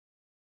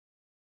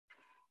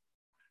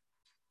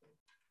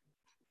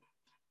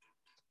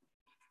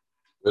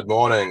Good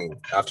morning,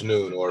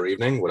 afternoon, or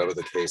evening, whatever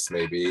the case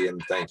may be,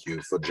 and thank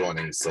you for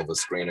joining Silver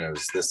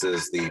Screeners. This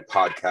is the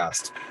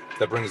podcast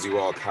that brings you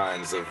all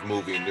kinds of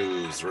movie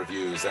news,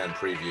 reviews, and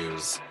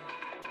previews.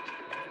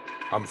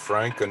 I'm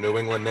Frank, a New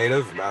England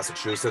native,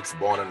 Massachusetts,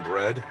 born and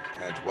bred,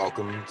 and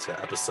welcome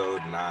to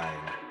episode 9.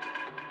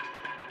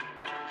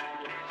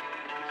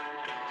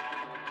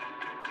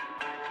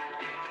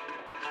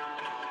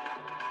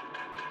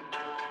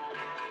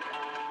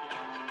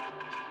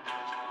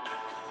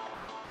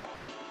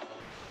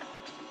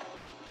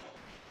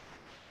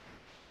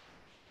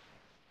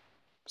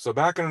 So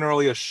back in an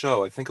earlier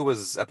show, I think it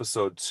was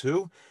episode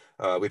 2,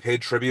 we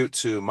paid tribute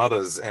to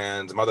mothers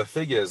and mother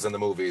figures in the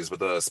movies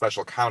with a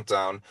special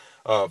countdown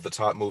of the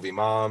top movie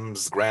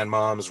moms,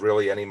 grandmoms,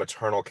 really any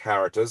maternal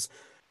characters.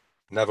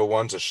 Never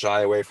one to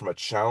shy away from a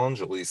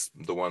challenge, at least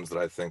the ones that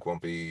I think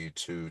won't be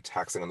too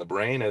taxing on the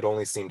brain. It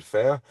only seemed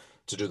fair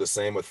to do the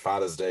same with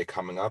Father's Day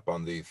coming up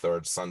on the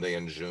third Sunday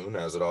in June,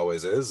 as it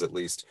always is, at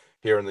least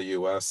here in the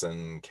US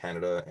and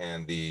Canada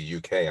and the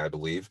UK, I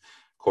believe,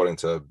 according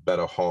to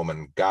Better Home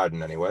and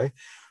Garden anyway.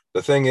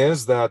 The thing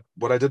is that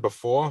what I did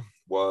before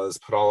was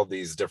put all of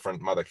these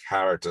different mother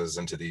characters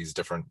into these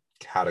different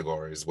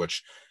categories,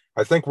 which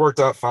I think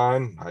worked out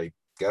fine. I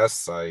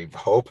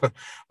hope,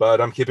 but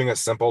I'm keeping it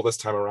simple this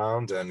time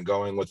around and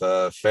going with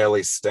a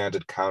fairly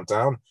standard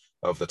countdown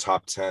of the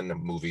top 10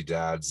 movie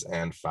dads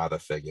and father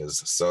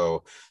figures.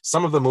 So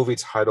some of the movie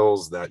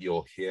titles that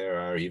you'll hear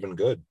are even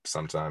good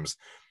sometimes.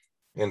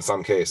 In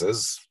some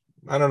cases,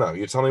 I don't know.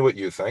 You tell me what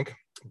you think.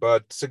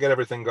 But to get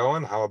everything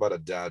going, how about a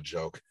dad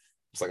joke?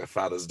 It's like a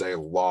Father's Day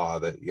law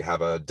that you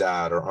have a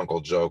dad or uncle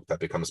joke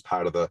that becomes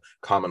part of the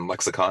common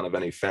lexicon of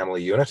any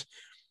family unit.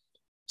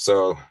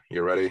 So,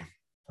 you ready?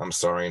 I'm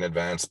sorry in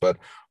advance, but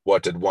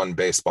what did one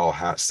baseball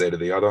hat say to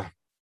the other?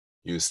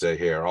 You stay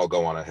here, I'll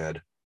go on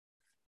ahead.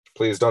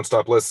 Please don't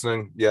stop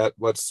listening yet.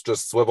 Let's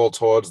just swivel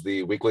towards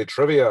the weekly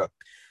trivia.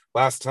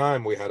 Last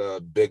time we had a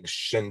big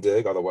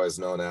shindig, otherwise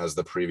known as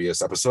the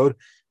previous episode,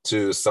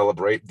 to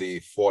celebrate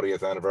the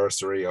 40th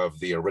anniversary of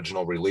the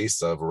original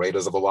release of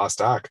Raiders of the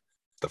Lost Ark,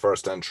 the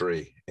first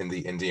entry in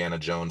the Indiana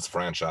Jones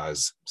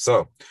franchise.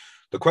 So,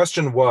 the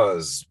question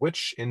was,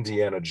 which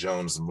Indiana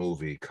Jones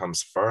movie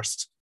comes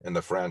first in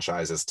the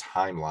franchise's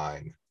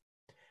timeline?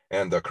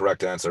 And the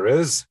correct answer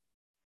is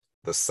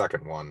the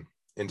second one,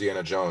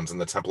 Indiana Jones and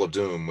the Temple of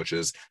Doom, which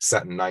is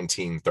set in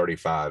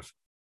 1935.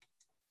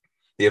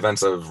 The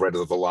events of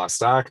Raiders of the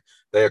Lost Ark,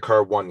 they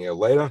occur 1 year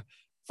later,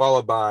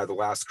 followed by The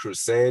Last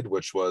Crusade,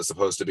 which was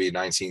supposed to be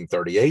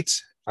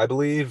 1938, I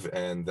believe,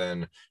 and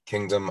then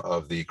Kingdom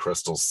of the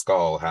Crystal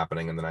Skull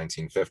happening in the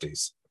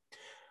 1950s.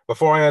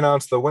 Before I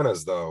announce the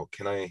winners, though,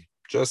 can I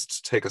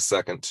just take a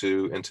second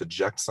to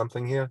interject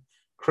something here?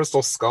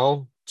 Crystal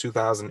Skull,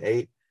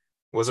 2008,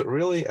 was it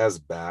really as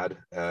bad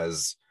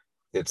as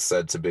it's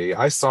said to be?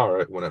 I saw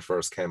it when it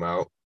first came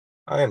out.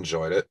 I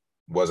enjoyed it.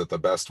 Was it the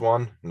best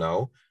one?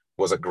 No.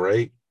 Was it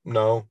great?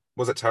 No.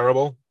 Was it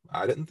terrible?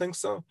 I didn't think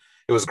so.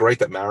 It was great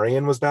that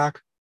Marion was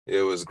back.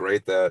 It was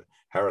great that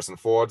Harrison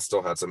Ford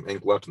still had some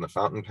ink left in the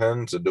fountain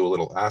pen to do a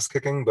little ass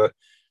kicking, but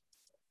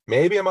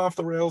maybe I'm off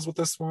the rails with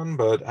this one,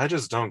 but I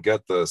just don't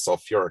get the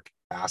sulfuric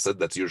acid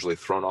that's usually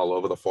thrown all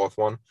over the fourth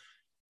one.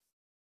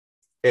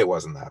 It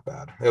wasn't that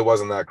bad. It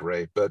wasn't that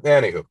great. But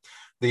anywho,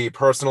 the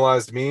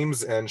personalized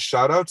memes and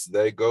shout outs,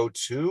 they go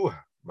to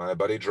my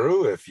buddy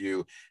Drew. If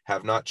you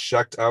have not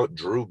checked out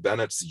Drew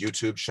Bennett's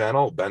YouTube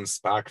channel, Ben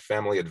Spock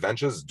Family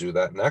Adventures, do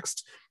that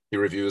next. He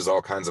reviews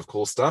all kinds of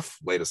cool stuff,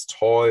 latest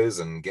toys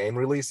and game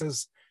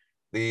releases.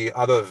 The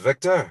other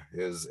Victor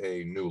is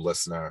a new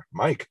listener,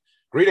 Mike.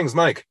 Greetings,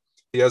 Mike.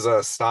 He has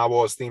a Star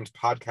Wars themed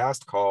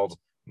podcast called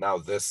Now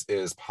This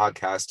Is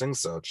Podcasting,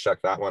 so check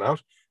that one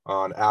out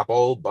on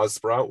Apple,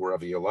 Buzzsprout,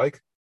 wherever you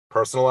like.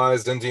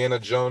 Personalized Indiana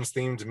Jones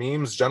themed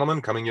memes,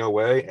 gentlemen, coming your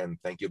way, and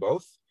thank you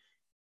both.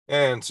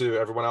 And to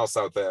everyone else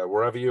out there,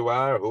 wherever you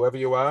are, whoever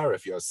you are,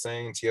 if you're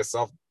saying to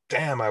yourself,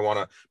 damn, I want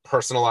a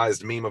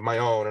personalized meme of my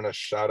own and a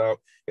shout out,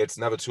 it's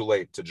never too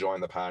late to join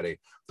the party.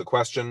 The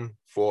question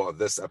for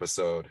this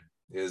episode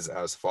is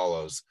as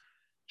follows.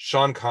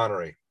 Sean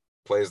Connery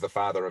plays the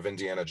father of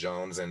Indiana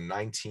Jones in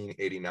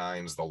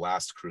 1989's The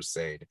Last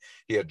Crusade.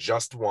 He had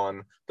just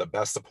won the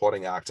Best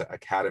Supporting Actor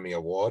Academy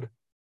Award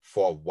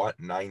for what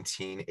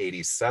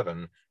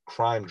 1987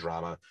 crime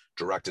drama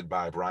directed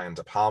by Brian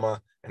De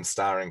Palma and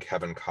starring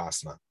Kevin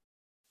Costner.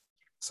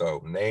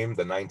 So name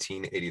the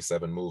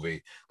 1987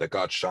 movie that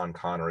got Sean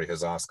Connery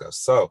his Oscar.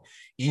 So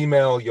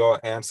email your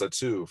answer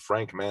to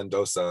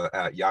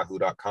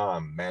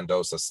frankmandosa@yahoo.com,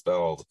 Mandosa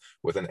spelled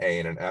with an A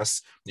and an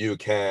S. You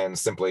can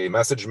simply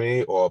message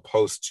me or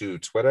post to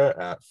Twitter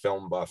at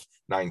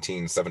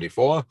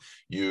filmbuff1974.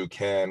 You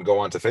can go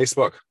onto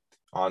Facebook,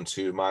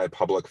 onto my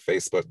public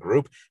Facebook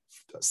group,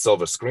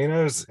 Silver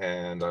Screeners,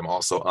 and I'm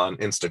also on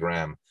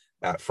Instagram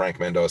at Frank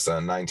Mendoza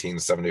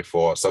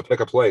 1974. So pick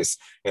a place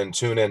and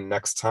tune in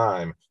next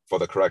time for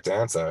the correct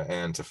answer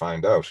and to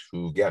find out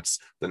who gets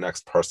the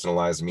next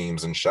personalized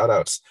memes and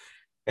shoutouts.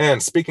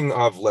 And speaking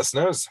of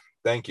listeners,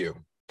 thank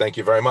you. Thank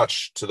you very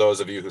much to those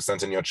of you who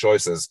sent in your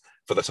choices.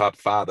 for the top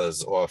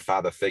fathers or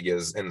father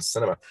figures in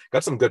cinema.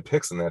 Got some good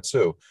picks in there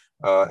too.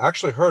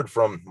 Actually heard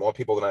from more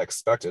people than I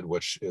expected,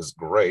 which is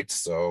great.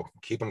 So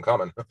keep them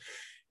coming.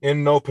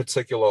 In no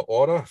particular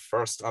order,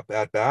 first up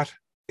at bat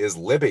is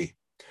Libby.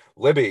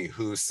 Libby,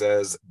 who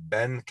says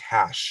Ben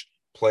Cash,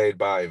 played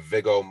by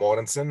Viggo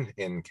Mortensen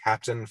in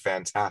Captain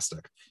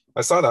Fantastic.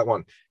 I saw that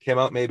one. Came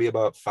out maybe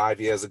about 5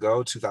 years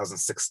ago,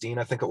 2016,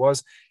 I think it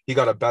was. He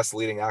got a Best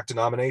Leading Actor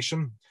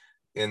nomination.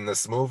 In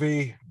this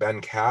movie,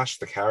 Ben Cash,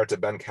 the character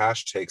Ben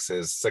Cash, takes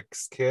his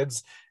 6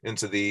 kids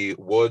into the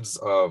woods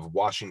of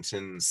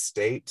Washington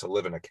State to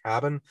live in a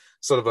cabin,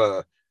 sort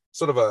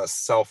of a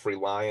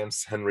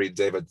self-reliance Henry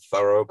David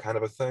Thoreau kind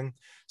of a thing.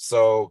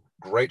 So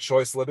great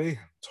choice, Libby.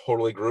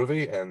 Totally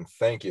groovy, and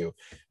thank you.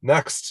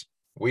 Next,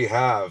 we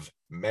have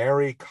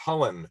Mary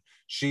Cullen.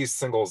 She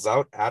singles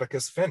out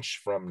Atticus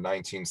Finch from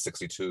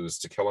 1962's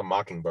To Kill a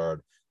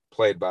Mockingbird,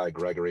 played by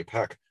Gregory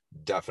Peck.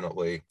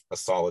 Definitely a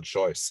solid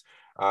choice.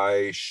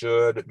 I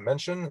should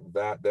mention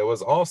that there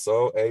was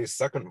also a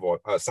second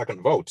vote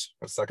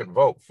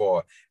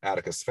for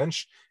Atticus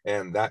Finch,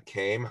 and that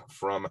came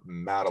from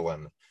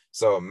Madeline.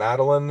 So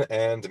Madeline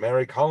and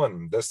Mary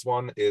Cullen, this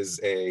one is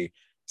a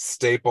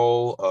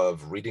staple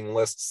of reading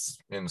lists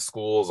in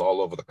schools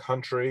all over the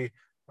country.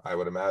 I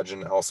would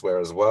imagine elsewhere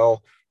as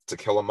well. To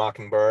Kill a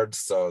Mockingbird.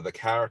 So the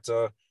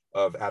character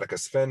of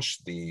Atticus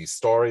Finch, the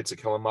story To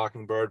Kill a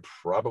Mockingbird,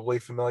 probably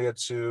familiar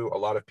to a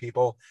lot of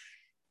people.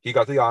 He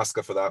got the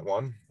Oscar for that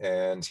one,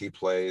 and he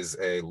plays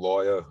a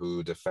lawyer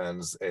who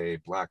defends a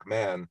Black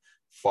man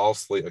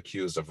falsely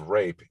accused of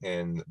rape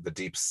in the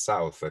Deep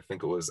South. I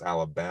think it was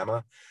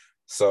Alabama.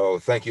 So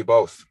thank you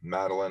both,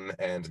 Madeline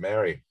and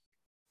Mary.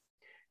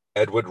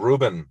 Edward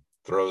Rubin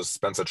throws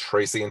Spencer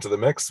Tracy into the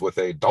mix with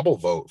a double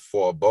vote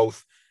for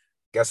both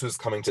Guess Who's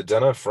Coming to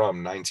Dinner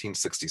from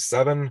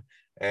 1967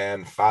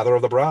 and Father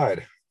of the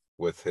Bride,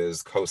 with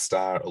his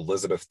co-star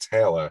Elizabeth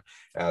Taylor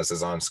as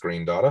his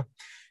on-screen daughter.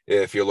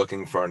 If you're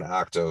looking for an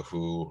actor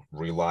who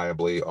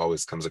reliably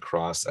always comes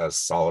across as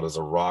solid as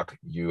a rock,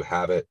 you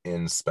have it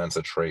in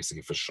Spencer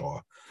Tracy for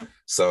sure.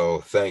 So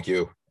thank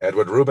you,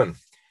 Edward Rubin.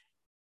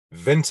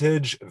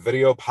 Vintage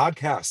Video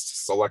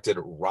Podcast selected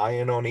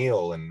Ryan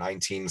O'Neal in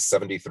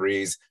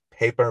 1973's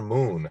Paper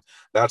Moon.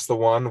 That's the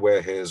one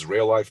where his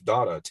real-life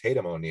daughter,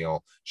 Tatum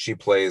O'Neal, she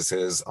plays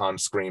his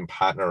on-screen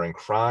partner in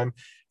crime.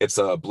 It's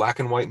a black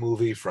and white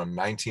movie from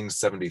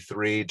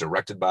 1973,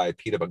 directed by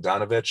Peter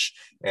Bogdanovich,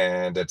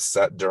 and it's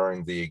set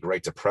during the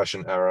Great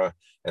Depression era,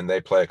 and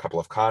they play a couple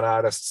of con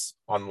artists,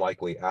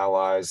 unlikely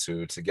allies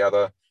who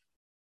together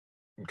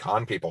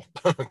con people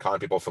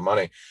for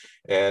money.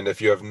 And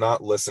if you have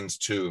not listened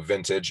to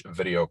Vintage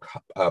Video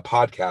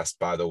Podcast,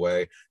 by the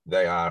way,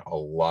 they are a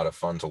lot of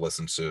fun to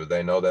listen to.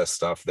 They know their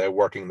stuff. They're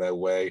working their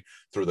way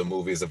through the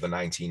movies of the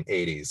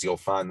 1980s. You'll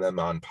find them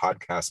on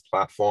podcast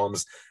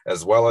platforms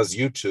as well as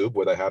YouTube,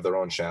 where they have their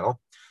own channel.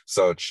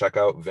 So check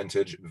out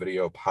Vintage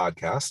Video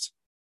Podcast.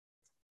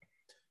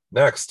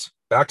 Next,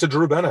 back to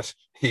Drew Bennett.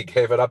 He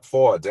gave it up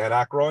for Dan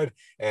Aykroyd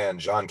and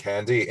John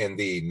Candy in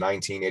the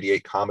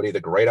 1988 comedy The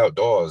Great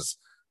Outdoors.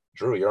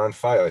 Drew, you're on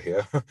fire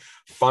here.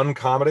 Fun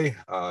comedy.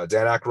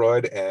 Dan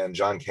Aykroyd and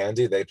John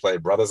Candy, they play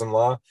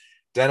brothers-in-law.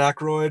 Dan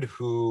Aykroyd,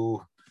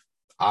 who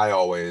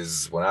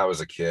when I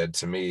was a kid,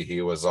 to me,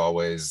 he was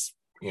always,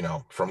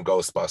 from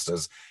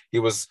Ghostbusters. He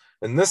was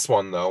in this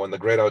one, though, in The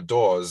Great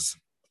Outdoors,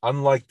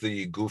 unlike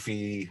the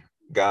goofy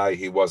guy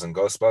he was in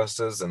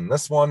Ghostbusters, in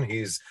this one,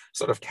 he's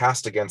sort of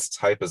cast against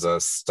type as a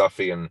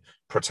stuffy and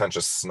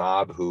pretentious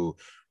snob who,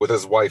 with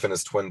his wife and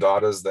his twin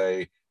daughters,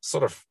 they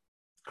sort of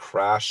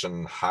crash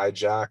and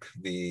hijack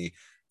the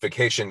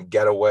vacation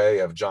getaway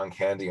of John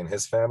Candy and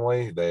his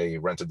family. They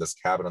rented this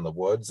cabin in the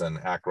woods, and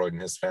Aykroyd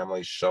and his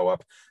family show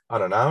up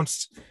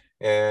unannounced,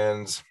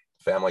 and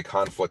family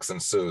conflicts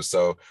ensue.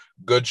 So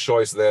good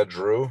choice there,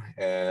 Drew.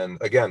 And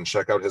again,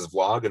 check out his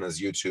vlog and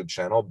his YouTube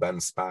channel, Ben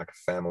Spack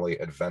Family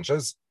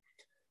Adventures.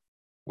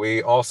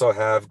 We also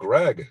have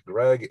Greg.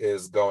 Greg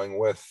is going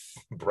with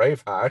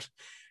Braveheart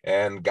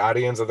and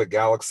Guardians of the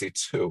Galaxy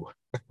 2.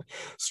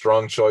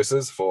 Strong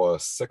choices for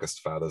sickest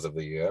fathers of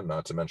the year,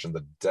 not to mention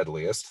the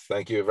deadliest.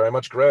 Thank you very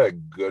much,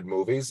 Greg. Good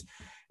movies.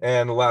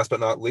 And last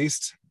but not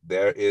least,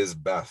 there is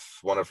Beth.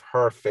 One of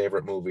her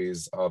favorite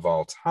movies of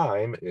all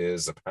time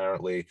is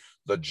apparently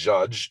The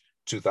Judge,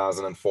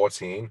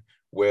 2014,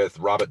 with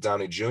Robert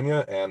Downey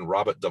Jr. and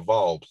Robert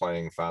Duvall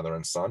playing father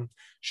and son.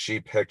 She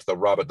picked the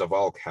Robert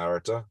Duvall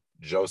character,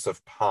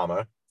 Joseph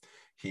Palmer.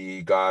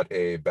 He got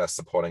a Best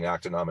Supporting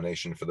Actor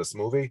nomination for this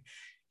movie.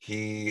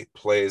 He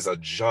plays a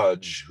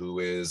judge who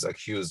is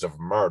accused of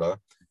murder,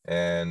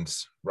 and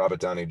Robert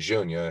Downey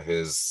Jr.,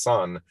 his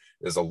son,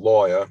 is a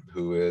lawyer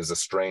who is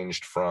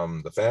estranged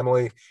from the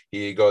family.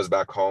 He goes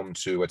back home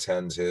to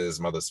attend his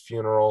mother's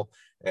funeral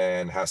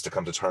and has to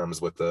come to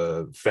terms with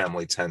the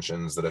family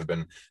tensions that have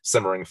been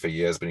simmering for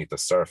years beneath the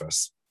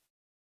surface.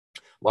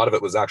 A lot of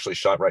it was actually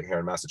shot right here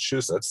in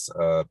Massachusetts.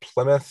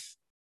 Plymouth,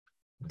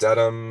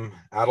 Dedham,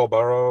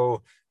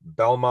 Attleboro,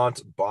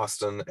 Belmont,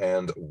 Boston,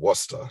 and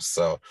Worcester.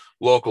 So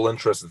local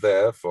interest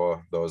there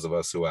for those of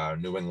us who are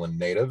New England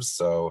natives.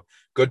 So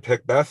good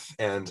pick, Beth,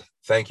 and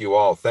thank you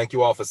all. Thank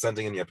you all for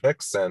sending in your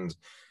picks, and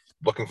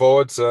looking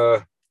forward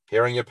to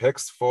hearing your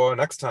picks for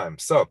next time.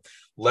 So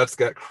let's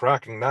get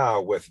cracking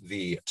now with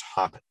the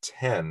top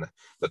 10,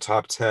 the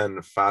top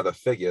 10 father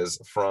figures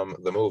from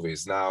the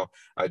movies. Now,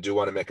 I do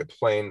want to make it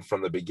plain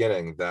from the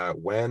beginning that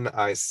when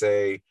I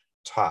say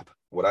top,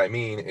 what I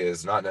mean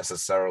is not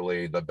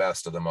necessarily the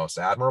best or the most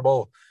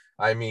admirable.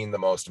 I mean the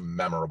most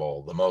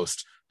memorable, the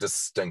most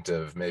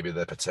distinctive. Maybe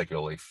they're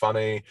particularly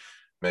funny.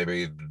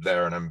 Maybe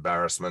they're an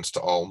embarrassment to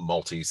all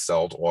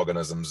multi-celled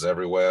organisms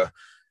everywhere.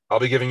 I'll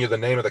be giving you the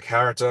name of the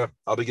character.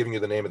 I'll be giving you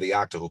the name of the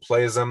actor who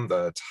plays him,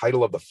 the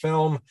title of the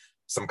film,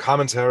 some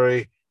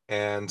commentary,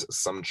 and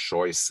some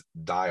choice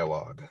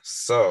dialogue.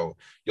 So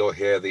you'll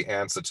hear the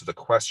answer to the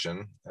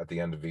question at the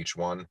end of each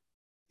one.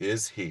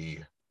 Is he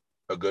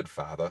a good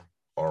father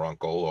or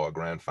uncle or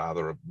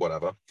grandfather or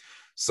whatever?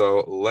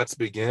 So let's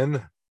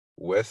begin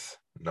with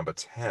number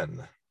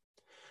 10.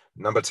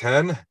 Number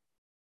 10,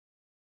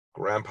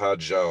 Grandpa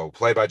Joe,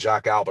 played by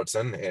Jack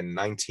Albertson in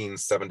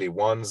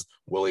 1971's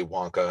Willy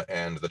Wonka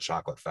and the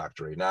Chocolate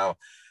Factory. Now,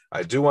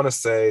 I do want to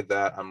say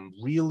that I'm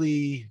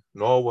really,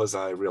 nor was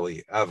I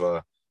really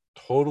ever,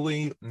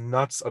 totally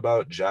nuts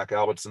about Jack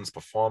Albertson's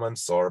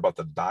performance or about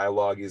the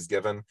dialogue he's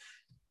given.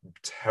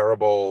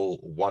 Terrible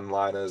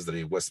one-liners that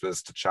he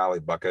whispers to Charlie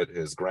Bucket,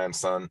 his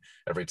grandson,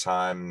 every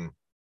time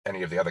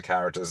any of the other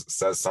characters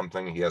says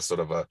something. He has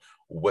sort of a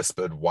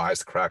whispered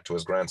wisecrack to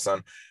his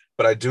grandson.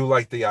 But I do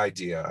like the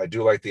idea. I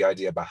do like the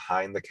idea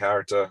behind the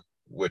character,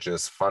 which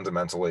is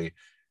fundamentally,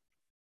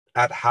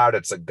 at heart,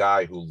 it's a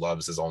guy who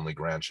loves his only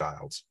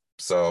grandchild.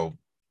 So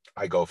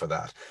I go for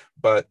that.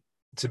 But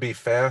to be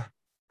fair,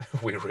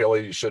 we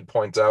really should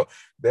point out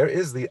there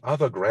is the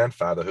other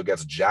grandfather who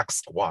gets jack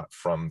squat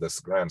from this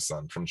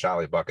grandson, from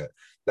Charlie Bucket.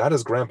 That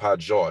is Grandpa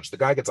George. The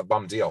guy gets a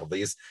bum deal.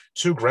 These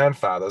two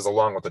grandfathers,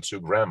 along with the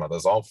two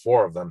grandmothers, all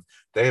four of them,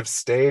 they have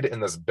stayed in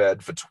this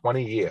bed for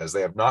 20 years.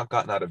 They have not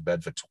gotten out of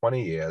bed for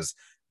 20 years.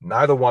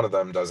 Neither one of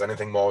them does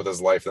anything more with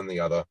his life than the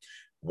other.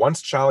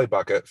 Once Charlie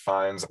Bucket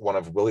finds one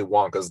of Willy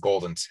Wonka's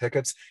golden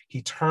tickets,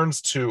 he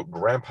turns to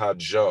Grandpa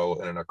Joe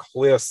and in a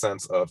clear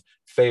sense of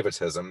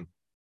favoritism.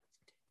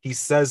 He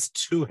says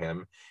to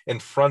him in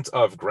front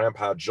of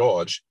Grandpa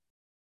George,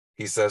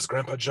 he says,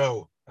 Grandpa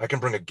Joe, I can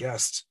bring a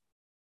guest.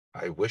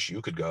 I wish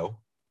you could go.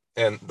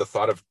 And the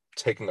thought of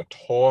taking a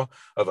tour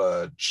of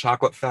a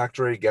chocolate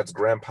factory gets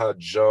Grandpa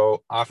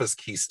Joe off his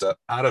keister,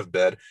 out of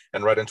bed,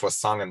 and right into a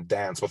song and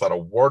dance without a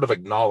word of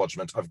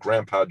acknowledgement of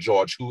Grandpa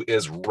George, who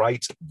is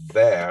right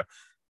there.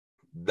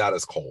 That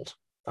is cold.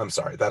 I'm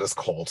sorry, that is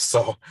cold.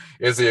 So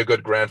is he a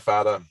good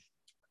grandfather?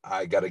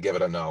 I got to give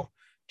it a no.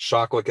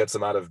 Chocolate gets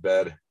him out of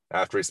bed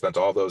after he spent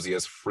all those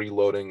years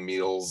freeloading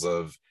meals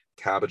of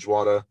cabbage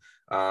water.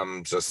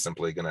 I'm just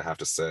simply going to have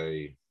to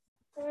say,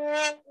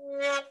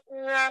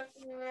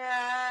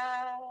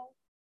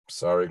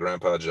 sorry,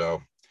 Grandpa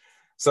Joe.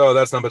 So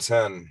that's number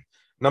 10.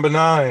 Number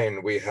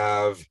 9, we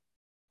have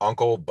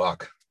Uncle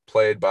Buck,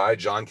 played by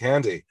John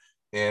Candy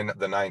in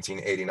the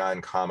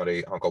 1989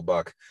 comedy Uncle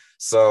Buck.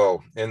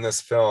 So in this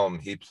film,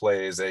 he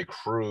plays a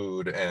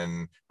crude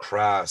and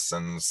crass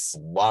and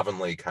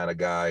slovenly kind of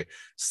guy,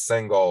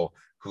 single,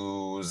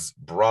 whose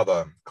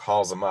brother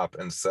calls him up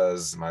and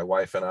says, my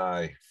wife and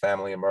I,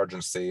 family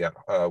emergency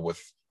with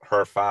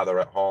her father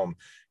at home.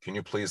 Can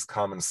you please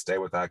come and stay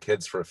with our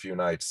kids for a few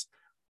nights?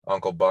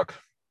 Uncle Buck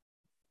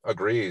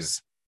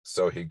agrees.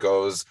 So he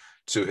goes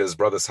to his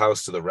brother's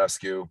house to the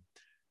rescue.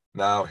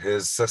 Now,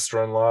 his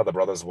sister-in-law, the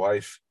brother's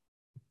wife,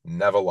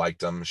 never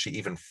liked him. She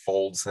even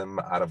folds him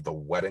out of the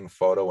wedding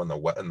photo in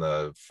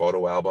the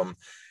photo album.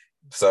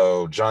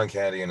 So John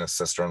Candy and his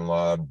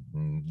sister-in-law,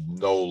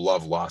 no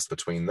love lost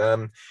between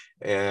them.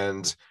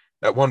 And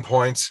at one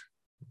point,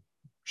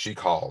 she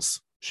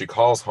calls. She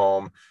calls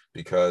home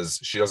because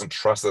she doesn't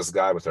trust this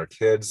guy with her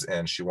kids,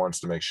 and she wants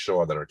to make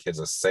sure that her kids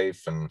are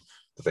safe and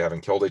that they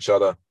haven't killed each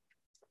other.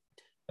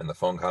 And the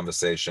phone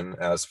conversation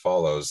as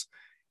follows.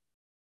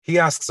 He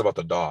asks about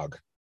the dog.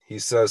 He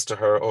says to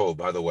her, oh,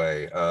 by the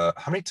way, how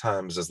many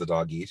times does the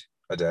dog eat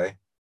a day?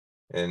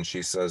 And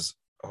she says,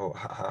 oh,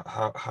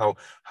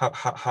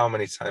 how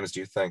many times do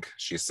you think?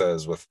 She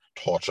says with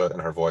torture in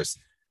her voice.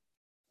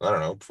 I don't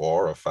know,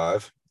 4 or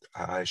 5.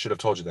 I should have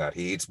told you that.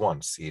 He eats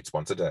once. He eats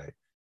once a day.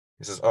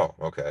 He says, oh,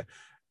 okay.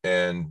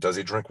 And does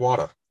he drink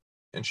water?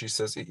 And she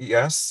says,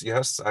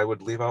 yes, I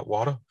would leave out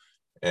water.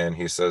 And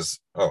he says,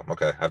 oh,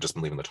 okay, I've just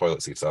been leaving the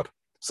toilet seats up.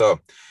 So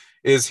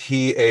is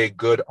he a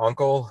good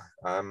uncle?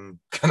 I'm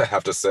going to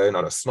have to say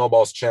not a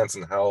snowball's chance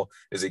in hell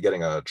is he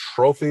getting a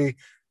trophy,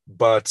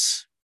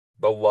 but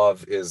the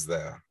love is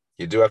there.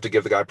 You do have to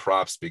give the guy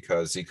props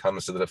because he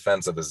comes to the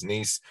defense of his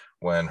niece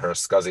when her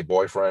scuzzy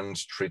boyfriend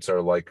treats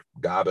her like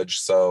garbage.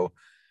 So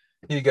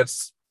he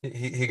gets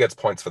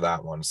points for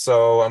that one.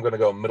 So I'm going to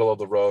go middle of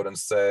the road and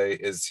say,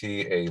 is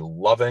he a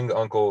loving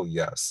uncle?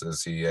 Yes.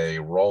 Is he a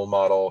role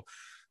model?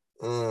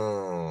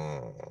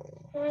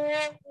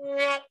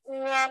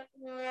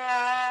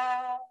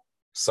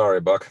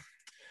 Sorry, Buck.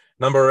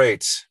 Number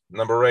eight.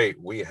 Number eight,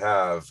 we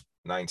have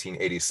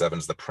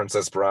 1987's The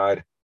Princess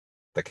Bride,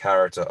 the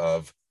character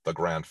of the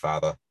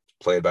grandfather,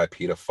 played by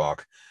Peter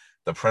Falk.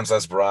 The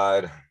Princess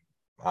Bride,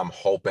 I'm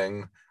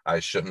hoping, I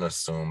shouldn't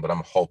assume, but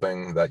I'm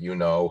hoping that you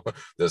know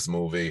this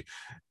movie.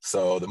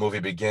 So the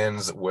movie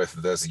begins with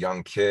this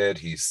young kid.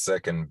 He's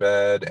sick in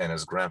bed, and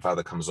his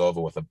grandfather comes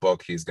over with a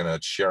book he's going to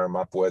cheer him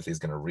up with. He's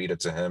going to read it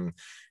to him.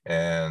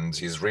 And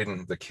he's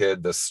reading the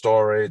kid this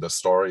story. The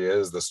story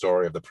is the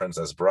story of the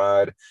Princess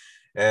Bride.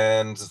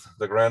 And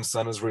the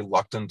grandson is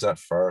reluctant at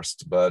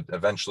first, but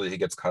eventually he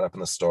gets caught up in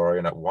the story.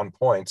 And at one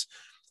point,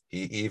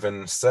 he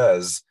even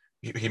says,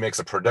 he makes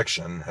a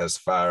prediction as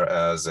far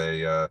as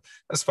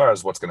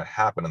what's going to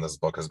happen in this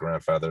book his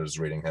grandfather is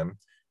reading him.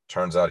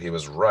 Turns out he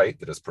was right,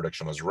 that his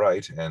prediction was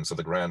right. And so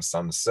the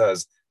grandson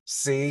says,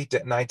 "See,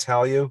 didn't I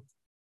tell you?"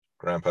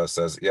 Grandpa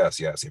says, yes,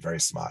 you're very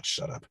smart,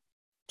 shut up.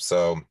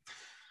 So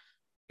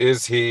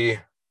is he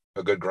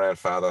a good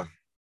grandfather?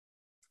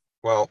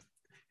 Well,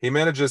 he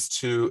manages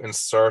to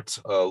insert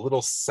a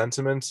little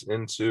sentiment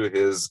into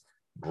his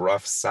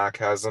gruff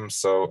sarcasm.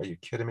 So are you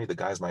kidding me? The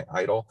guy's my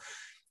idol.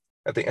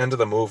 At the end of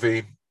the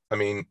movie, I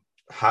mean,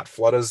 hot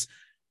flutters,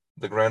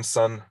 the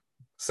grandson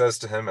says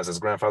to him as his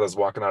grandfather's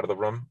walking out of the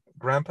room,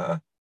 "Grandpa,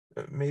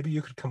 maybe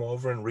you could come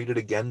over and read it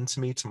again to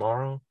me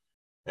tomorrow?"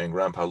 And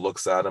Grandpa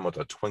looks at him with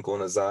a twinkle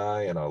in his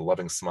eye and a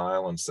loving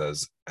smile and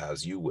says,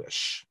 "As you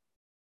wish."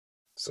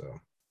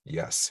 So,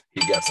 yes, he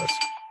gets it.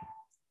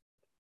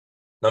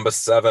 Number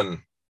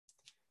 7,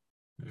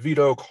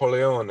 Vito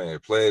Corleone,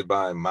 played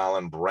by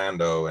Marlon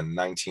Brando in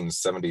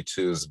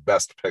 1972's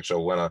Best Picture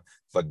winner,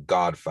 The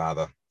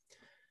Godfather.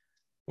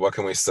 What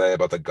can we say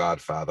about The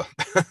Godfather?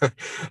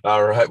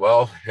 All right,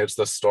 well, it's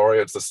the story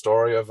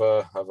of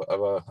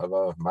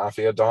a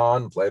mafia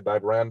don played by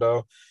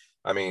Brando.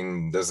 I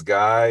mean, this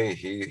guy,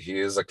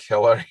 he is a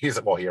killer. He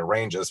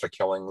arranges for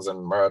killings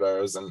and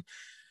murders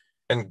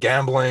and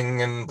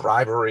gambling and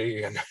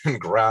bribery and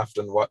graft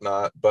and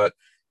whatnot. But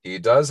he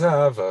does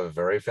have a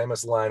very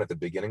famous line at the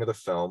beginning of the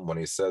film when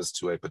he says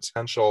to a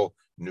potential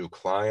new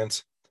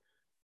client,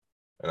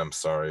 and I'm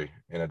sorry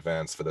in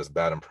advance for this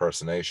bad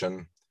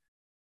impersonation,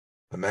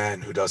 "The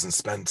man who doesn't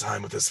spend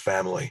time with his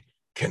family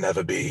can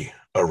never be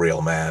a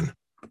real man."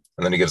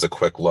 And then he gives a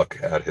quick look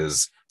at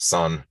his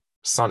son,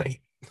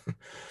 Sonny.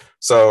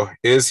 So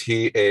is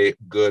he a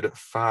good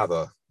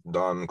father,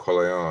 Don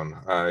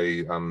Corleone?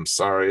 I'm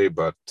sorry,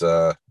 but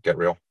get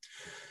real.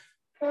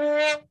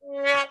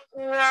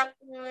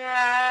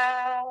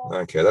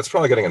 Okay, that's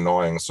probably getting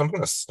annoying. So I'm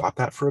going to stop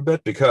that for a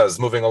bit because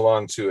moving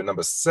along to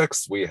number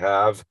 6, we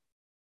have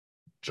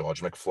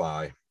George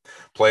McFly,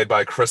 played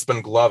by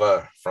Crispin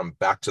Glover from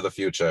Back to the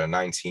Future,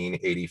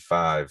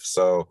 1985.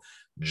 So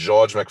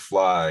George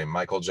McFly,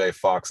 Michael J.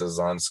 Fox's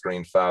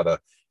on-screen father,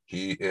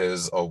 he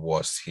is a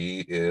wuss. He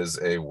is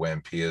a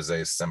wimp. He is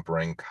a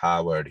simpering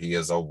coward. He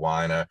is a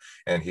whiner,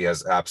 and he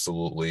has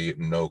absolutely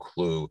no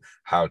clue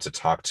how to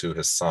talk to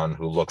his son,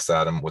 who looks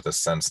at him with a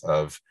sense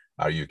of,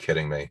 "Are you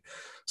kidding me?"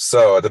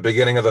 So at the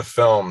beginning of the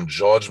film,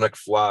 George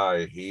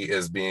McFly, he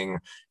is being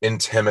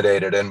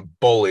intimidated and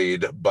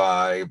bullied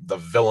by the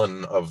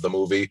villain of the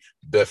movie,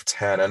 Biff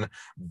Tannen.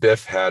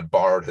 Biff had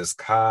borrowed his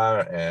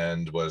car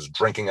and was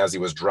drinking as he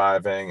was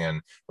driving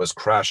and was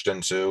crashed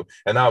into.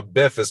 And now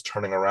Biff is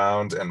turning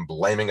around and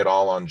blaming it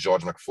all on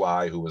George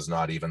McFly, who was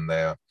not even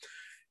there.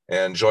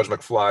 And George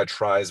McFly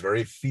tries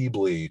very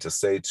feebly to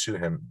say to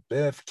him,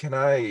 "Biff, can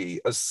I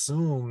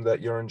assume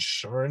that your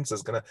insurance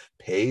is going to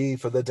pay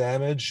for the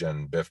damage?"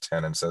 And Biff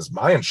Tannen says,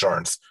 "My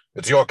insurance?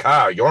 It's your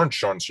car. Your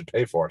insurance should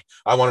pay for it.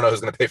 I want to know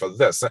who's going to pay for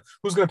this.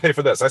 Who's going to pay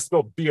for this? I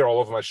spilled beer all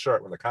over my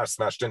shirt when the car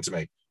smashed into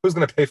me. Who's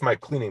going to pay for my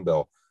cleaning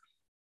bill?"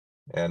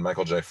 And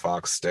Michael J.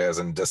 Fox stares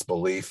in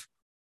disbelief.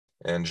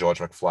 And George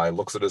McFly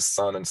looks at his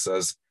son and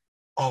says,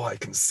 "All I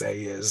can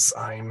say is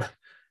I'm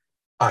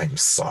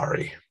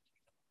sorry."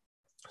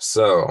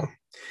 So,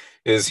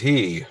 is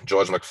he,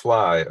 George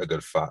McFly, a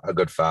good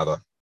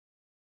father?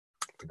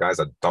 The guy's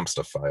a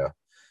dumpster fire.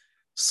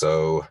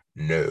 So,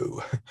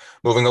 no.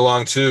 Moving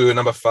along to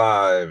number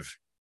 5,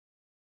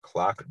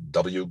 Clark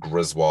W.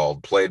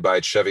 Griswold, played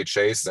by Chevy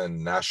Chase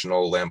in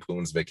National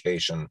Lampoon's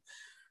Vacation.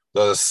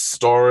 The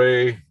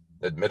story,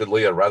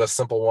 admittedly a rather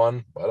simple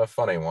one, but a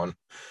funny one,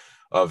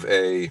 of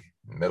a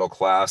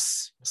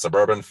middle-class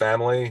suburban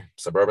family,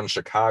 suburban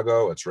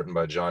Chicago. It's written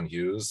by John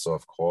Hughes, so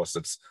of course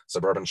it's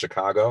suburban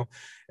Chicago.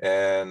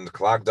 And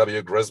Clark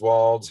W.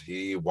 Griswold,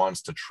 he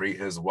wants to treat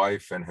his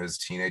wife and his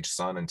teenage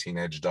son and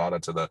teenage daughter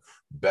to the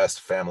best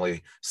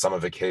family summer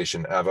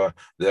vacation ever.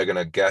 They're going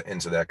to get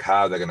into their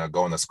car. They're going to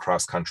go on this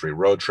cross-country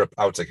road trip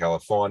out to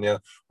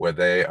California, where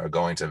they are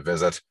going to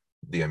visit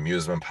the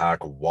amusement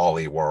park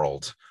Wally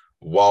World.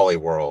 Wally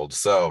World.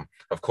 So,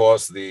 of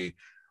course, the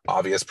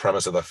obvious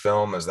premise of the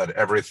film is that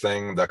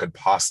everything that could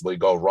possibly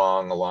go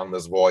wrong along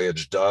this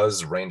voyage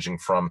does, ranging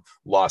from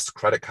lost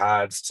credit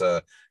cards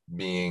to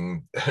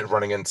being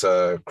running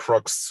into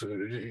crooks,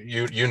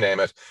 you name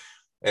it.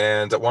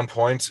 And at one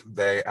point,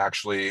 they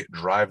actually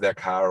drive their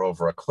car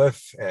over a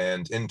cliff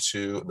and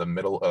into the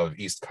middle of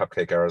East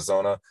Cupcake,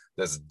 Arizona,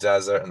 this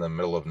desert in the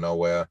middle of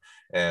nowhere.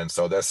 And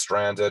so they're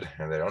stranded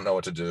and they don't know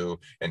what to do.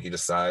 And he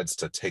decides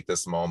to take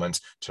this moment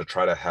to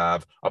try to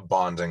have a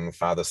bonding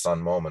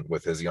father-son moment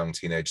with his young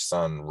teenage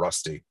son,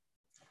 Rusty.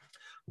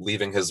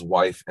 Leaving his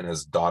wife and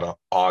his daughter,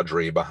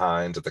 Audrey,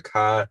 behind at the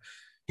car,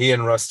 he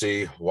and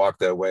Rusty walk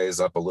their ways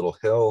up a little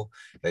hill.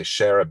 They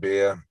share a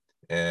beer,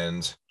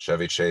 and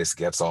Chevy Chase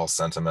gets all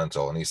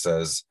sentimental. And he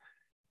says,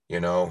 you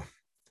know,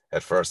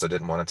 at first I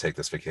didn't want to take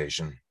this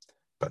vacation,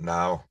 but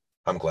now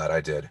I'm glad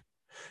I did.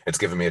 It's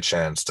given me a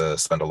chance to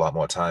spend a lot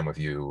more time with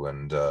you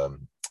and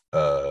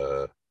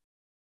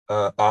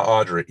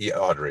Audrey. Yeah,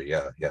 Audrey.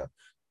 Yeah, yeah.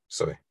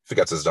 So he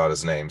forgets his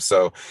daughter's name.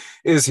 So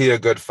is he a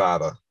good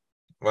father?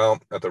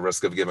 Well, at the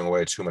risk of giving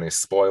away too many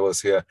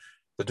spoilers here,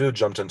 the dude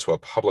jumped into a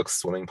public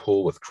swimming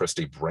pool with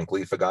Christy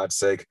Brinkley, for God's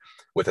sake,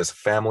 with his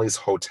family's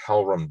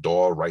hotel room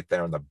door right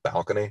there in the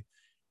balcony.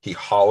 He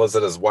hollers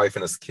at his wife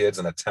and his kids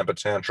in a temper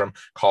tantrum,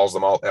 calls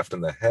them all effed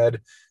in the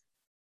head.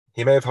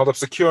 He may have held up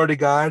security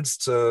guards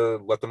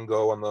to let them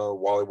go on the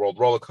Wally World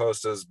roller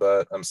coasters,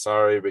 but I'm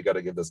sorry, we got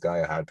to give this guy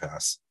a hard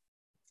pass.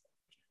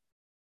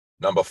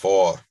 Number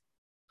 4,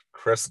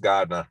 Chris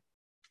Gardner,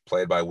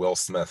 played by Will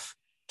Smith,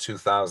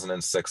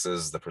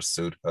 2006's The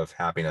Pursuit of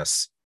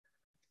Happiness.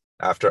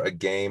 After a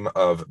game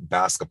of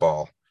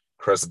basketball,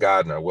 Chris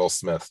Gardner, Will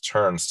Smith,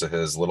 turns to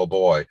his little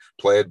boy,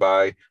 played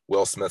by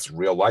Will Smith's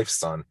real-life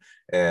son,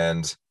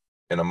 and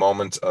in a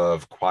moment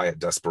of quiet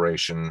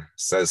desperation,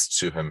 says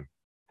to him,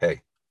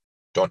 hey,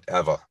 don't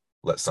ever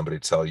let somebody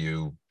tell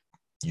you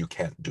you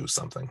can't do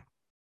something.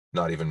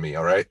 Not even me,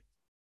 all right?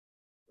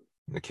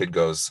 And the kid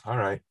goes, all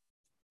right.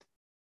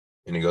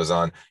 And he goes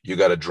on, you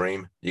got a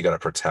dream, you got to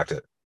protect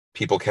it.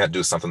 People can't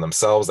do something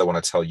themselves. They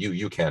want to tell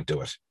you can't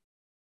do it.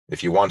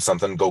 If you want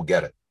something, go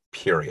get it,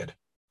 period.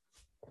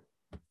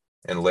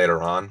 And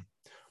later on,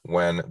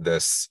 when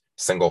this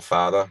single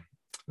father,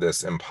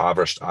 this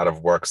impoverished, out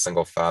of work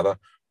single father,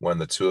 when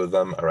the two of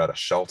them are at a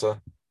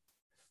shelter,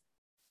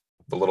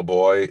 the little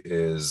boy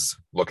is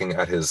looking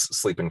at his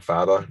sleeping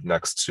father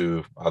next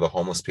to other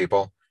homeless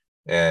people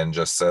and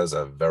just says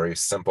a very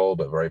simple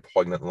but very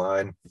poignant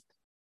line.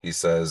 He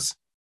says,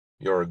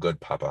 you're a good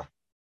papa.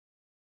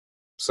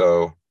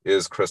 So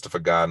is Christopher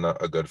Gardner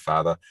a good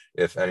father?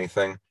 If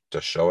anything,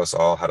 to show us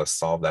all how to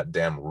solve that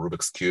damn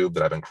Rubik's Cube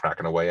that I've been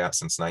cracking away at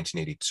since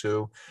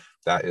 1982.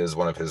 That is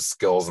one of his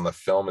skills in the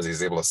film, is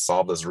he's able to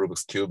solve this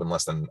Rubik's Cube in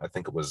less than, I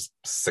think it was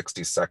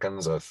 60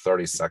 seconds or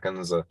 30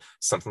 seconds or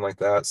something like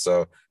that.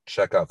 So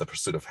check out The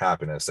Pursuit of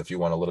Happiness if you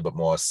want a little bit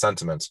more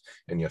sentiment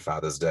in your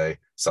Father's Day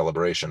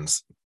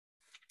celebrations.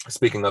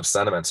 Speaking of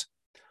sentiment,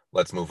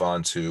 let's move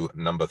on to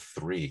number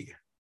 3.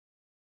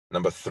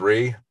 Number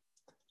 3,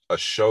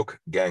 Ashok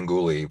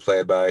Ganguly,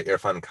 played by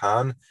Irfan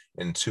Khan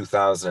in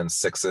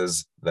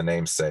 2006's The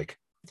Namesake.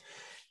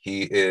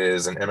 He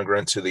is an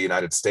immigrant to the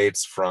United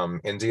States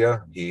from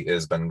India. He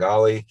is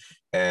Bengali,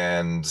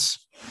 and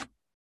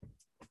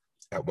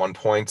at one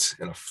point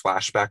in a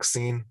flashback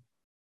scene,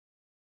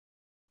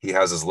 he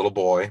has his little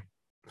boy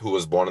who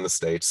was born in the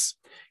States.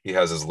 He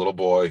has his little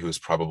boy who's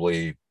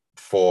probably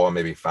 4,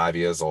 maybe 5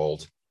 years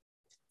old.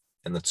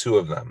 And the two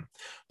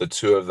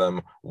of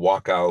them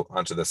walk out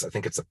onto this, I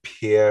think it's a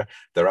pier.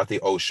 They're at the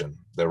ocean.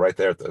 They're right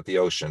there at the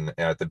ocean,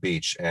 at the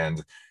beach.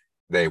 And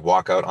they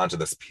walk out onto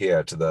this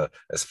pier to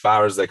as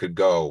far as they could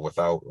go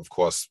without, of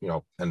course,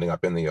 ending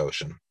up in the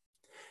ocean.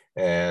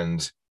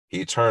 And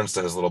he turns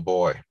to his little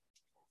boy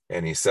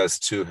and he says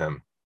to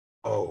him,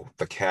 oh,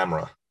 the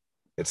camera,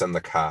 it's in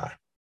the car.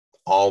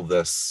 All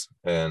this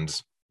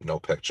and no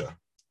picture.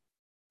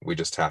 We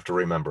just have to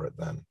remember it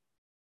then.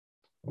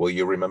 Will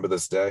you remember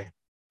this day?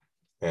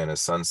 And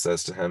his son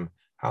says to him,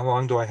 how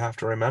long do I have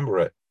to remember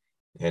it?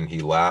 And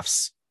he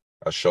laughs.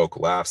 Ashok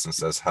laughs and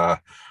says,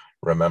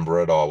 remember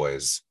it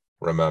always.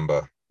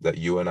 Remember that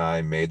you and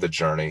I made the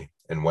journey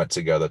and went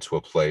together to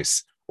a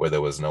place where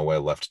there was nowhere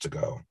left to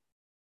go.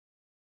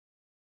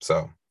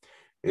 So,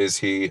 is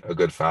he a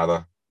good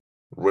father?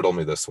 Riddle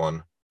me this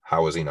one.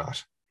 How is he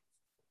not?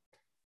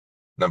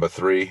 Number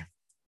 3,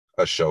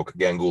 Ashok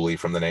Ganguly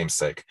from The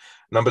Namesake.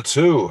 Number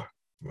 2,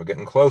 we're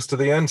getting close to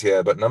the end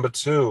here, but number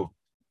 2,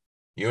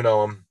 you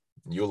know him,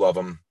 you love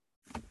him,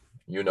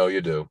 you know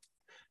you do.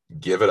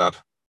 Give it up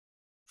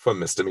for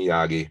Mr.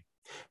 Miyagi.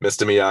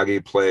 Mr.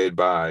 Miyagi, played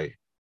by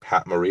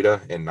Pat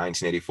Morita in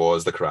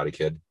 1984's The Karate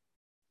Kid.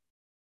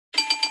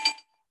 I'm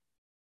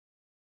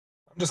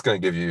just going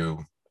to give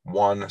you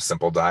one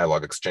simple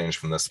dialogue exchange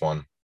from this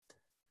one.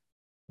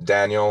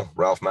 Daniel,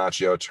 Ralph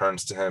Macchio,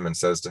 turns to him and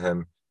says to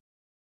him,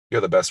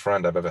 you're the best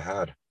friend I've ever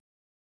had.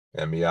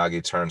 And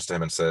Miyagi turns to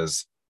him and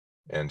says,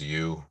 and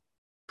you,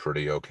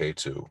 pretty okay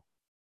too.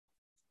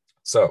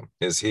 So,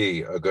 is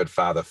he a good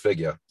father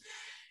figure?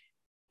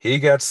 He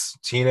gets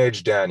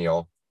teenage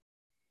Daniel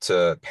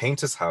to paint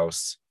his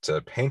house,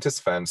 to paint his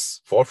fence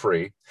for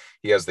free.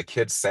 He has the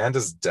kids sand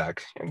his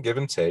deck and give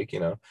and take,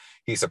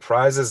 He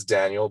surprises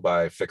Daniel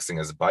by fixing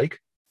his bike.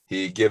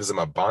 He gives him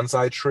a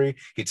bonsai tree.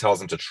 He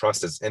tells him to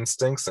trust his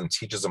instincts and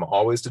teaches him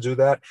always to do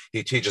that.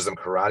 He teaches him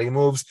karate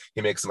moves.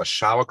 He makes him a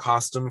shower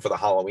costume for the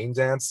Halloween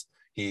dance.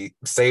 He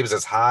saves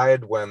his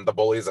hide when the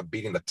bullies are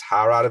beating the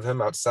tar out of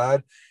him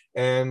outside.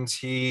 And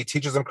he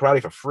teaches him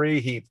karate for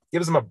free. He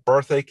gives him a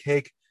birthday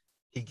cake.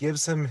 He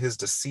gives him his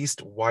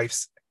deceased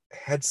wife's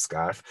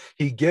headscarf.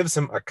 He gives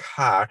him a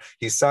car.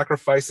 He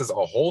sacrifices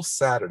a whole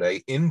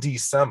Saturday in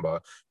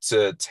December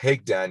to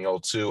take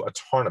Daniel to a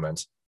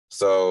tournament.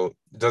 So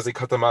does he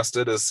cut the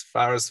mustard as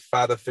far as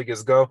father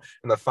figures go?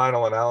 In the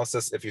final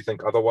analysis, if you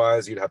think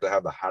otherwise, you'd have to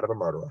have the heart of a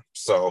murderer.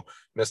 So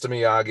Mr.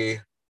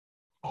 Miyagi,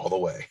 all the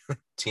way.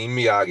 Team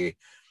Miyagi.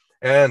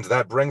 And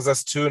that brings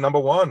us to number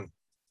one.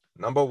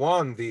 Number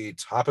one, the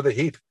top of the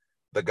heap,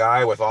 the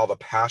guy with all the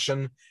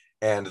passion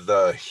and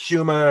the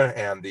humor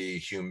and the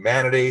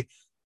humanity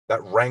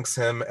that ranks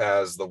him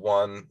as the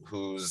one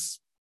whose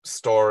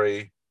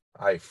story,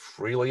 I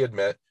freely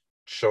admit,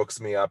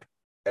 chokes me up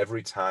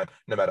every time,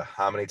 no matter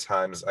how many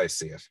times I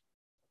see it.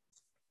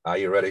 Are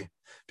you ready?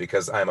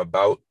 Because I'm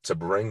about to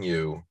bring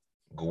you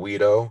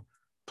Guido,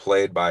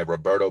 played by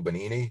Roberto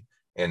Benigni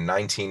in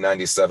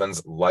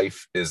 1997's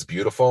Life is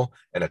Beautiful,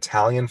 an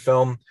Italian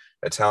film,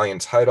 Italian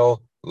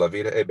title, La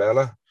Vita è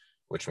Bella,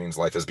 which means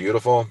life is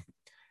beautiful.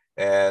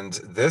 And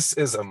this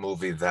is a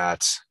movie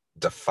that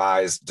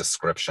defies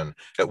description.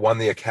 It won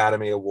the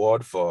Academy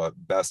Award for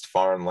Best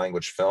Foreign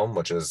Language Film,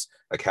 which is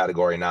a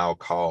category now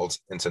called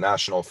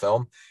International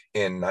Film,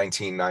 in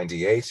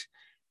 1998.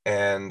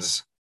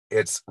 And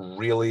it's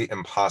really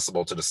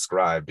impossible to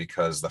describe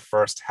because the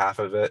first half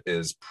of it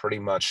is pretty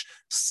much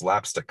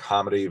slapstick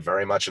comedy,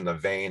 very much in the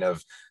vein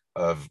of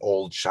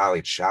old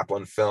Charlie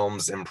Chaplin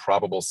films,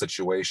 improbable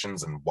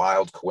situations and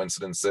wild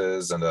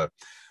coincidences, and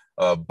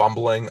a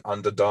bumbling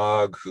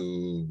underdog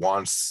who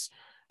wants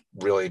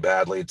really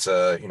badly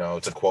to,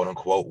 to quote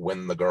unquote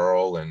win the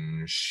girl,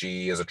 and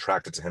she is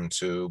attracted to him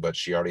too, but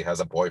she already has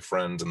a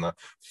boyfriend in the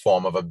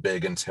form of a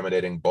big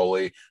intimidating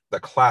bully. The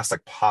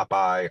classic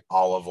Popeye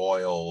olive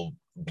oil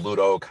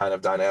Bluto kind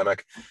of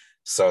dynamic.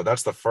 So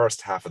that's the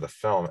first half of the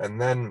film,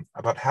 and then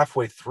about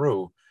halfway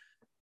through,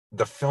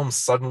 the film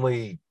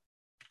suddenly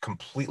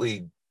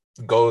completely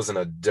goes in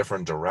a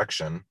different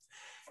direction,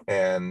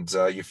 and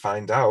you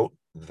find out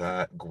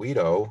that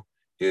Guido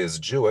is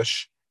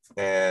Jewish,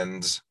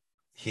 and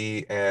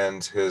he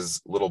and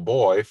his little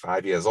boy,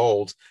 5 years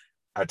old,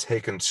 are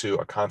taken to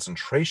a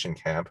concentration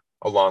camp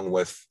along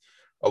with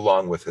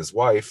his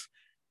wife.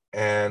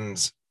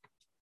 And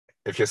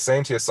if you're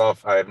saying to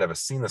yourself, I have never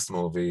seen this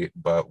movie,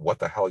 but what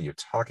the hell are you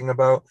talking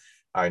about?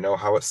 I know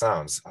how it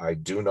sounds. I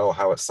do know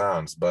how it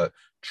sounds, but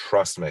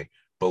trust me,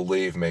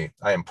 believe me,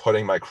 I am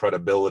putting my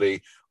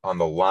credibility on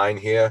the line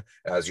here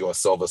as your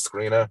silver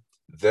screener.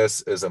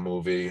 This is a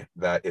movie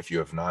that if you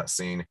have not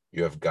seen,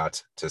 you have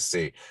got to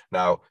see.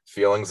 Now,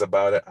 feelings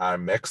about it are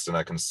mixed, and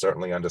I can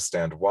certainly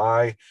understand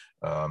why.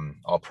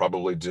 I'll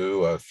probably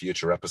do a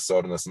future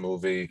episode on this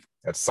movie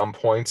at some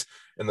point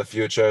in the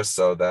future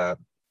so that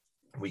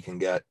we can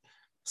get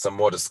some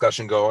more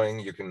discussion going.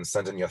 You can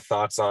send in your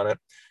thoughts on it.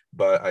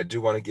 But I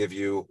do want to give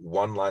you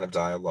one line of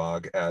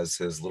dialogue as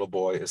his little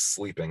boy is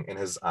sleeping in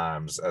his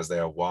arms as they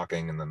are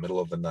walking in the middle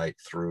of the night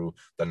through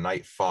the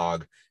night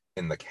fog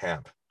in the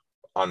camp,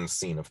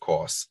 unseen, of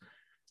course.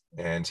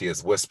 And he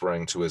is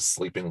whispering to his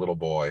sleeping little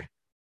boy,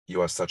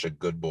 "You are such a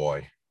good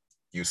boy.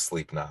 You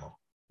sleep now.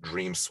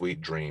 Dream sweet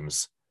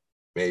dreams.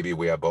 Maybe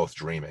we are both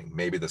dreaming.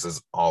 Maybe this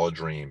is all a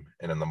dream.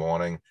 And in the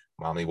morning,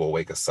 mommy will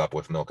wake us up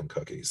with milk and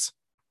cookies."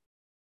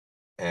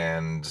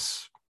 And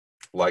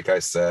like I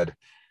said,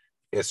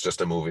 it's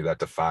just a movie that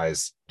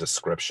defies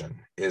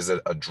description. Is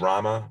it a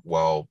drama?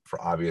 Well,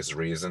 for obvious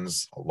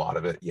reasons, a lot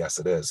of it, yes,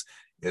 it is.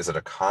 Is it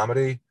a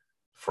comedy?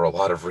 For a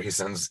lot of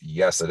reasons,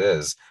 yes, it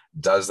is.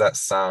 Does that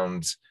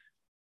sound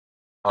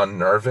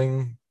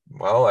unnerving?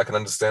 Well, I can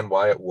understand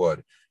why it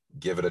would.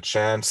 Give it a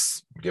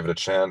chance,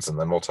 and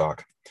then we'll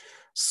talk.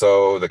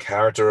 So the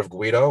character of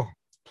Guido,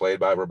 played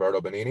by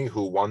Roberto Benigni,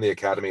 who won the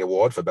Academy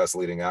Award for Best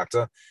Leading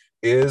Actor,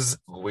 is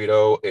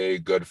Guido a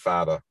good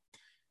father?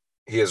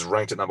 He is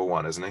ranked at number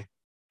one, isn't he?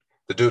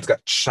 The dude's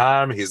got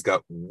charm, he's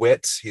got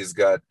wit, he's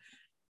got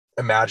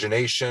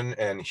imagination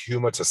and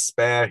humor to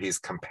spare, he's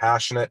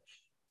compassionate,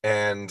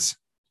 and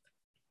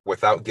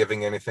without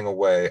giving anything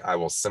away, I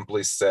will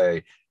simply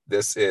say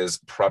this is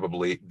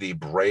probably the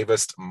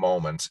bravest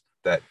moment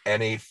that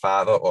any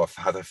father or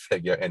father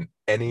figure in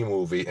any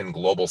movie in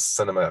global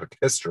cinematic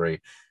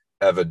history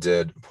ever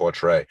did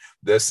portray.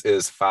 This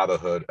is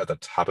fatherhood at the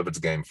top of its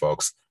game,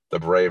 folks, the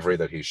bravery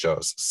that he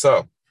shows.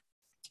 So,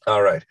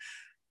 all right.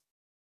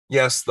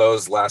 Yes,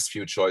 those last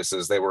few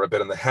choices, they were a bit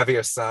on the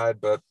heavier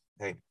side, but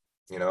hey,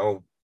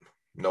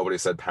 nobody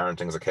said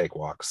parenting's a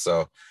cakewalk.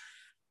 So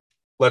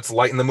let's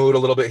lighten the mood a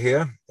little bit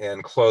here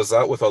and close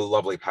out with a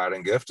lovely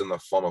parting gift in the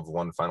form of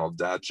one final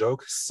dad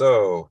joke.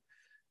 So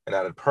an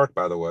added perk,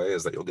 by the way,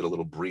 is that you'll get a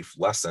little brief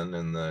lesson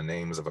in the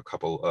names of a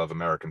couple of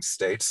American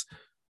states.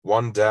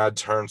 One dad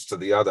turns to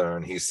the other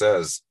and he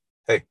says,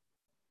 "Hey,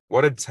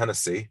 what did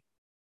Tennessee?"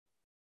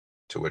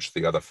 To which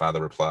the other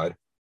father replied,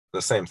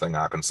 "The same thing,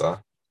 Arkansas."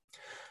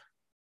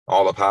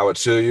 All the power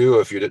to you.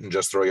 If you didn't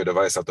just throw your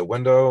device out the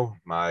window,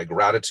 my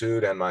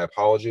gratitude and my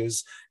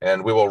apologies.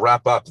 And we will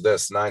wrap up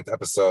this 9th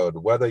episode.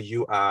 Whether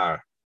you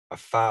are a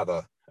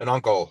father, an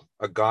uncle,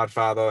 a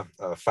godfather,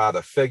 a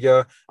father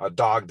figure, a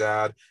dog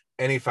dad,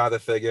 any father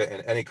figure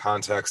in any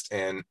context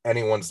in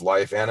anyone's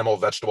life, animal,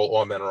 vegetable,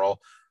 or mineral,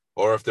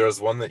 or if there's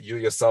one that you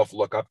yourself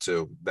look up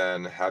to,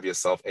 then have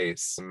yourself a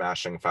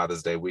smashing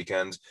Father's Day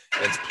weekend.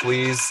 And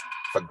please,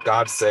 for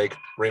God's sake,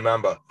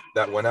 remember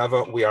that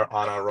whenever we are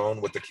on our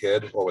own with the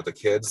kid or with the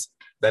kids,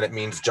 then it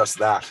means just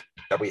that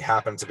we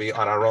happen to be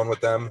on our own with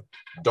them.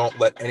 Don't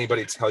let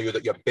anybody tell you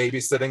that you're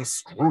babysitting.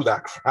 Screw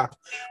that crap.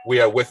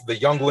 We are with the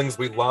younglings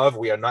we love.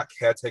 We are not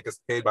caretakers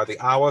paid by the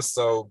hour.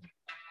 So,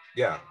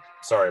 yeah,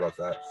 sorry about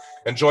that.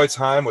 Enjoy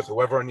time with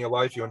whoever in your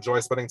life you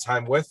enjoy spending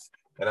time with.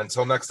 And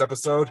until next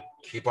episode,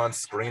 keep on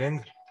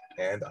screening,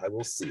 and I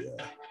will see you.